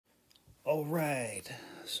All right,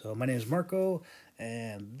 so my name is Marco,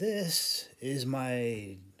 and this is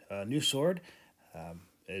my new sword. I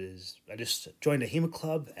just joined a HEMA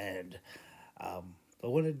club, and I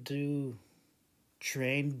wanted to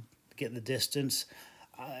train, get the distance,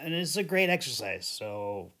 and it's a great exercise.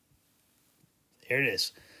 So here it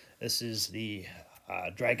is. This is the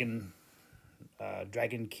Dragon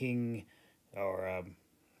King, or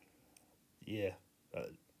yeah,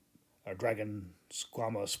 our Dragon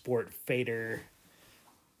Squama Sport Fader.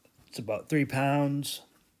 It's about 3 pounds.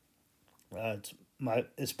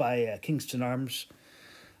 It's by Kingston Arms.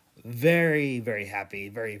 Very, very happy.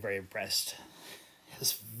 Very, very impressed.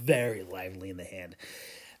 It's very lively in the hand.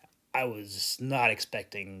 I was not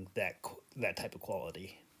expecting that type of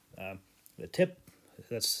quality. The tip,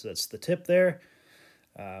 that's the tip there.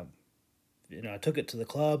 I took it to the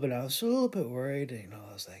club and I was a little bit worried. I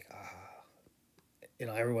was like,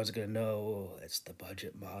 everyone's gonna know it's the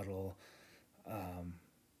budget model.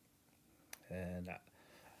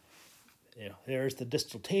 There's the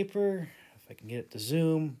distal taper. If I can get it to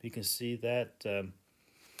zoom, you can see that.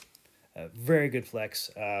 Very good flex.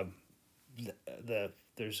 There's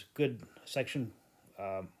a good section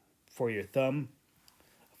for your thumb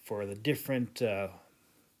for the different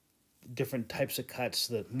types of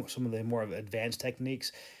cuts. Some of the more advanced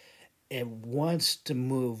techniques. It wants to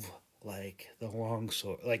move like the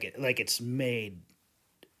longsword, like it's made.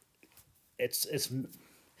 I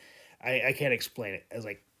can't explain it. It's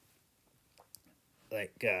like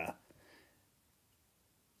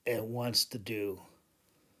it wants to do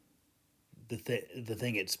the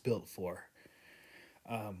thing it's built for.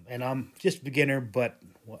 And I'm just a beginner, but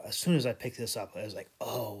as soon as I picked this up, I was like,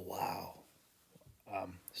 oh wow.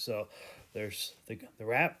 So there's the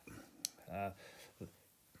wrap. The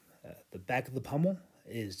back of the pommel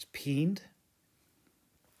is peened.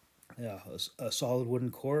 A solid wooden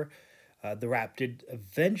core. The wrap did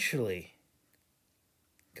eventually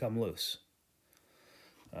come loose.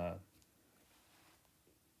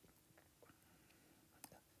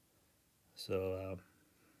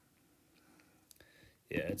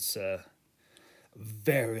 It's a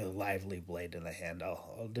very lively blade in the hand.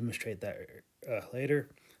 I'll demonstrate that later.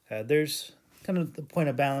 There's kind of the point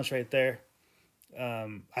of balance right there.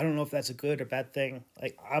 I don't know if that's a good or bad thing.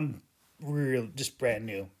 Like, I'm just brand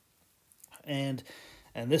new, and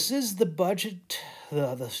this is the budget,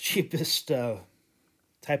 the cheapest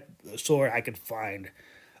type of sword I could find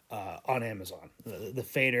on Amazon. The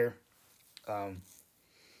fader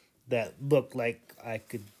that looked like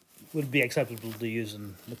would be acceptable to use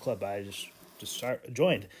in the club I just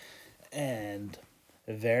joined, and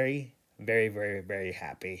very, very, very, very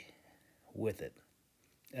happy with it.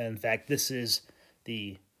 And in fact, this is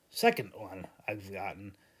the second one I've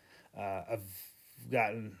gotten. I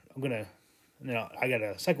got a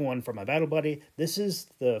second one for my battle buddy. This is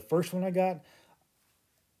the first one I got.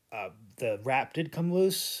 The wrap did come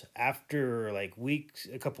loose after a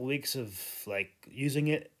couple weeks of using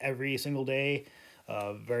it every single day,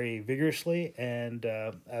 very vigorously, and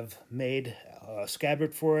I've made a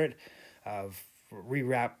scabbard for it. I've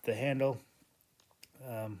rewrapped the handle,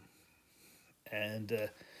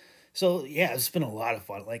 so yeah, it's been a lot of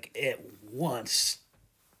fun. It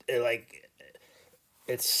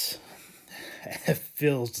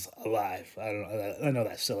feels alive. I know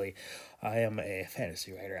that's silly. I am a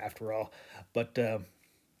fantasy writer after all, but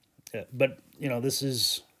this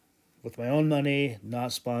is with my own money,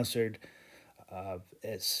 not sponsored.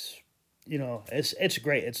 It's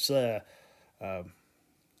great.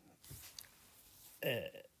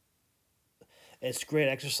 It's great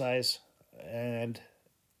exercise, and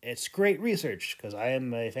it's great research because I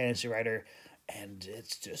am a fantasy writer, and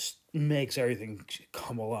it just makes everything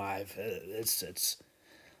come alive. It's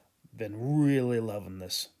been really loving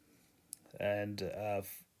this, and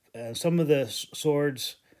some of the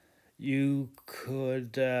swords you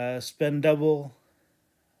could spend double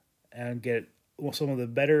and get some of the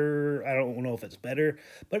better. I don't know if it's better,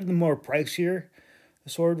 but the more pricier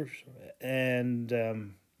sword, and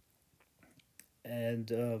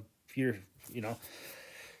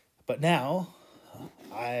But now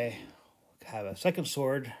I have a second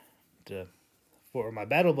sword for my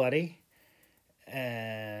battle buddy,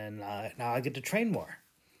 and now I get to train more.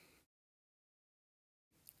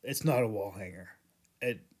 It's not a wall hanger.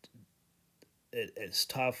 It's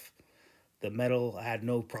tough. The metal, I had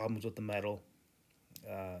no problems with the metal.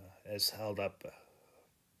 It's held up.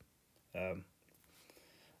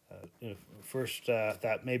 First,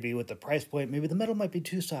 thought maybe with the price point, maybe the metal might be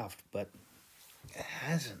too soft, but it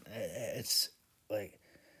hasn't. It's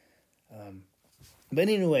but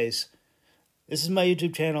anyways, this is my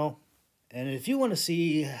YouTube channel, And if you want to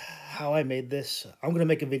see how I made this, I'm going to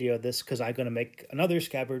make a video of this because I'm going to make another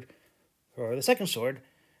scabbard for the second sword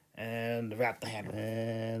and wrap the handle.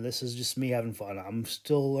 And this is just me having fun. I'm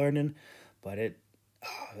still learning, but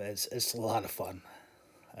it's a lot of fun.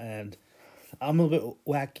 And I'm a little bit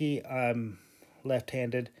wacky. I'm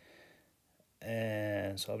left-handed,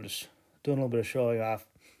 and so I'm just doing a little bit of showing off.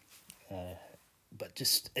 But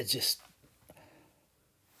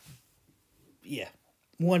yeah,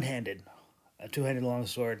 one-handed. A two-handed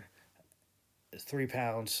longsword, 3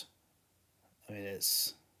 pounds. I mean, it's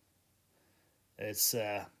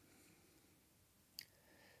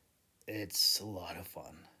a lot of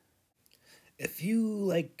fun. If you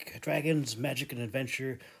like dragons, magic, and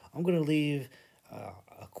adventure, I'm gonna leave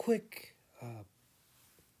a quick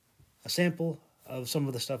a sample of some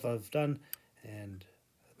of the stuff I've done, and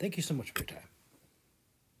thank you so much for your time.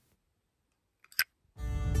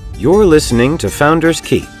 You're listening to Founder's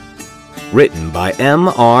Keep. Written by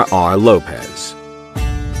M.R.R. Lopez.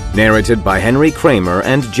 Narrated by Henry Kramer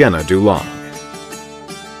and Jenna Doulong.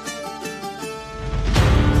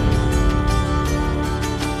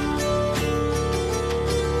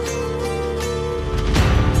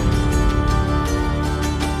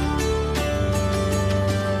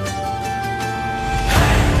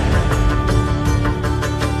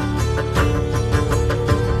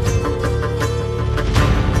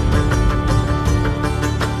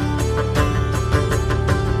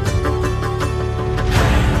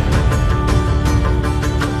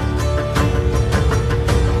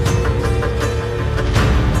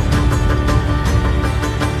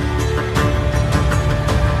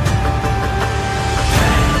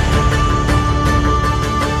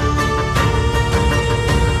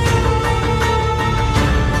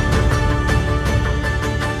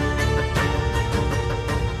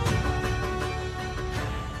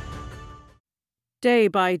 Day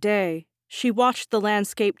by day, she watched the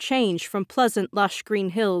landscape change from pleasant, lush green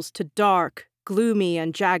hills to dark, gloomy,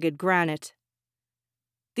 and jagged granite.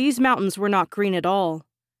 These mountains were not green at all.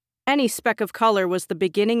 Any speck of color was the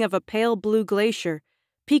beginning of a pale blue glacier,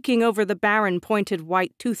 peeking over the barren, pointed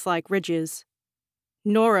white tooth-like ridges.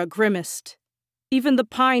 Nora grimaced. Even the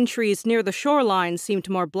pine trees near the shoreline seemed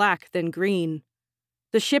more black than green.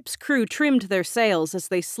 The ship's crew trimmed their sails as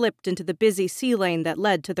they slipped into the busy sea lane that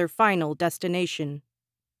led to their final destination.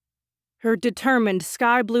 Her determined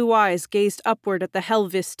sky-blue eyes gazed upward at the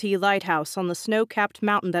Helvisti lighthouse on the snow-capped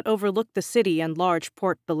mountain that overlooked the city and large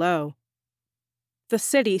port below. The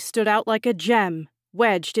city stood out like a gem,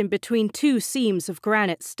 wedged in between 2 seams of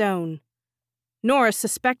granite stone. Nora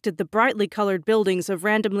suspected the brightly colored buildings of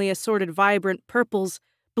randomly assorted vibrant purples,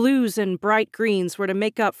 blues, and bright greens were to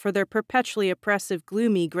make up for their perpetually oppressive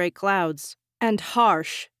gloomy gray clouds, and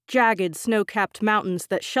harsh, jagged snow-capped mountains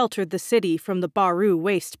that sheltered the city from the Baru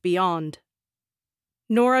waste beyond.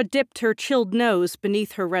 Nora dipped her chilled nose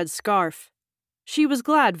beneath her red scarf. She was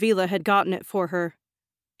glad Vila had gotten it for her.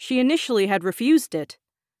 She initially had refused it,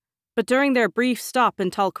 but during their brief stop in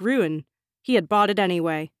Talc Ruin, he had bought it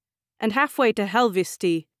anyway, and halfway to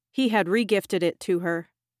Helvisti, he had regifted it to her,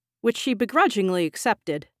 which she begrudgingly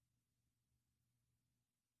accepted.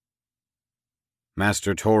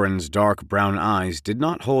 Master Torin's dark brown eyes did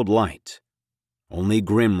not hold light, only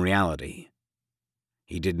grim reality.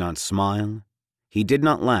 He did not smile, he did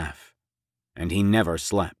not laugh, and he never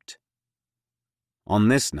slept. On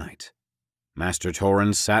this night, Master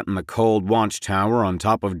Torin sat in the cold watchtower on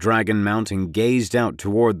top of Dragon Mount and gazed out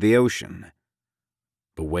toward the ocean.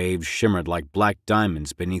 The waves shimmered like black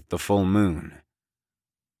diamonds beneath the full moon.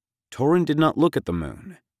 Torin did not look at the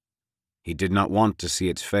moon. He did not want to see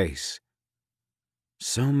its face.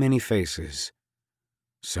 So many faces.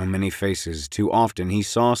 So many faces, too often he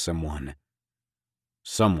saw someone.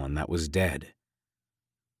 Someone that was dead.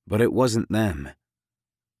 But it wasn't them.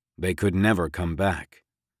 They could never come back.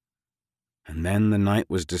 And then the night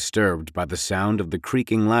was disturbed by the sound of the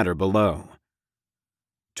creaking ladder below.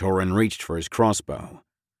 Torin reached for his crossbow.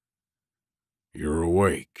 "You're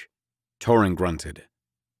awake," Torin grunted.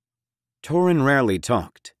 Torin rarely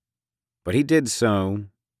talked, but he did so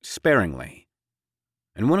sparingly.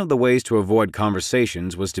 And one of the ways to avoid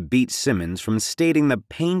conversations was to beat Simmons from stating the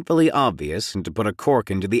painfully obvious and to put a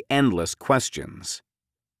cork into the endless questions.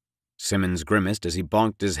 Simmons grimaced as he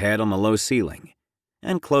bonked his head on the low ceiling,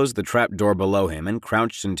 and closed the trapdoor below him and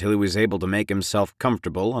crouched until he was able to make himself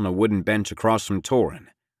comfortable on a wooden bench across from Torin,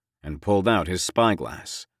 and pulled out his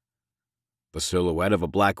spyglass. The silhouette of a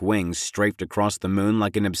black wing strafed across the moon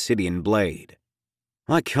like an obsidian blade.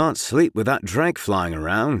 "I can't sleep with that drake flying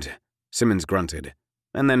around," Simmons grunted,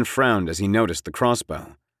 and then frowned as he noticed the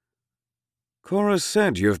crossbow. "Cora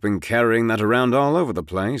said you've been carrying that around all over the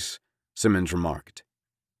place," Simmons remarked.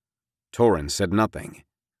 Torrens said nothing.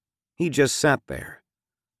 He just sat there,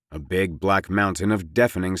 a big black mountain of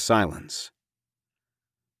deafening silence.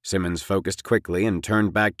 Simmons focused quickly and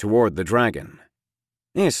turned back toward the dragon.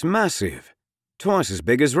 It's massive, twice as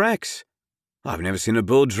big as Rex. I've never seen a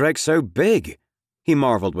bull drake so big, he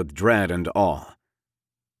marveled with dread and awe.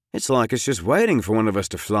 It's like it's just waiting for one of us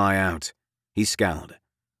to fly out, he scowled.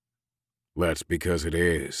 That's because it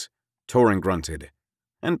is, Torrens grunted,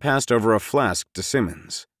 and passed over a flask to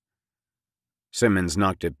Simmons. Simmons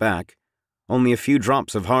knocked it back. Only a few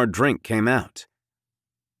drops of hard drink came out.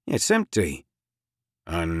 It's empty.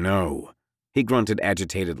 I know, he grunted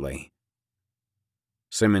agitatedly.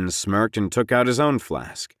 Simmons smirked and took out his own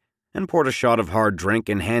flask, and poured a shot of hard drink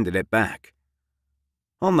and handed it back.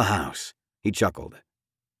 On the house, he chuckled.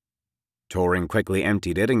 Torrens quickly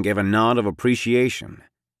emptied it and gave a nod of appreciation.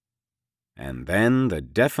 And then the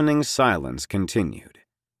deafening silence continued.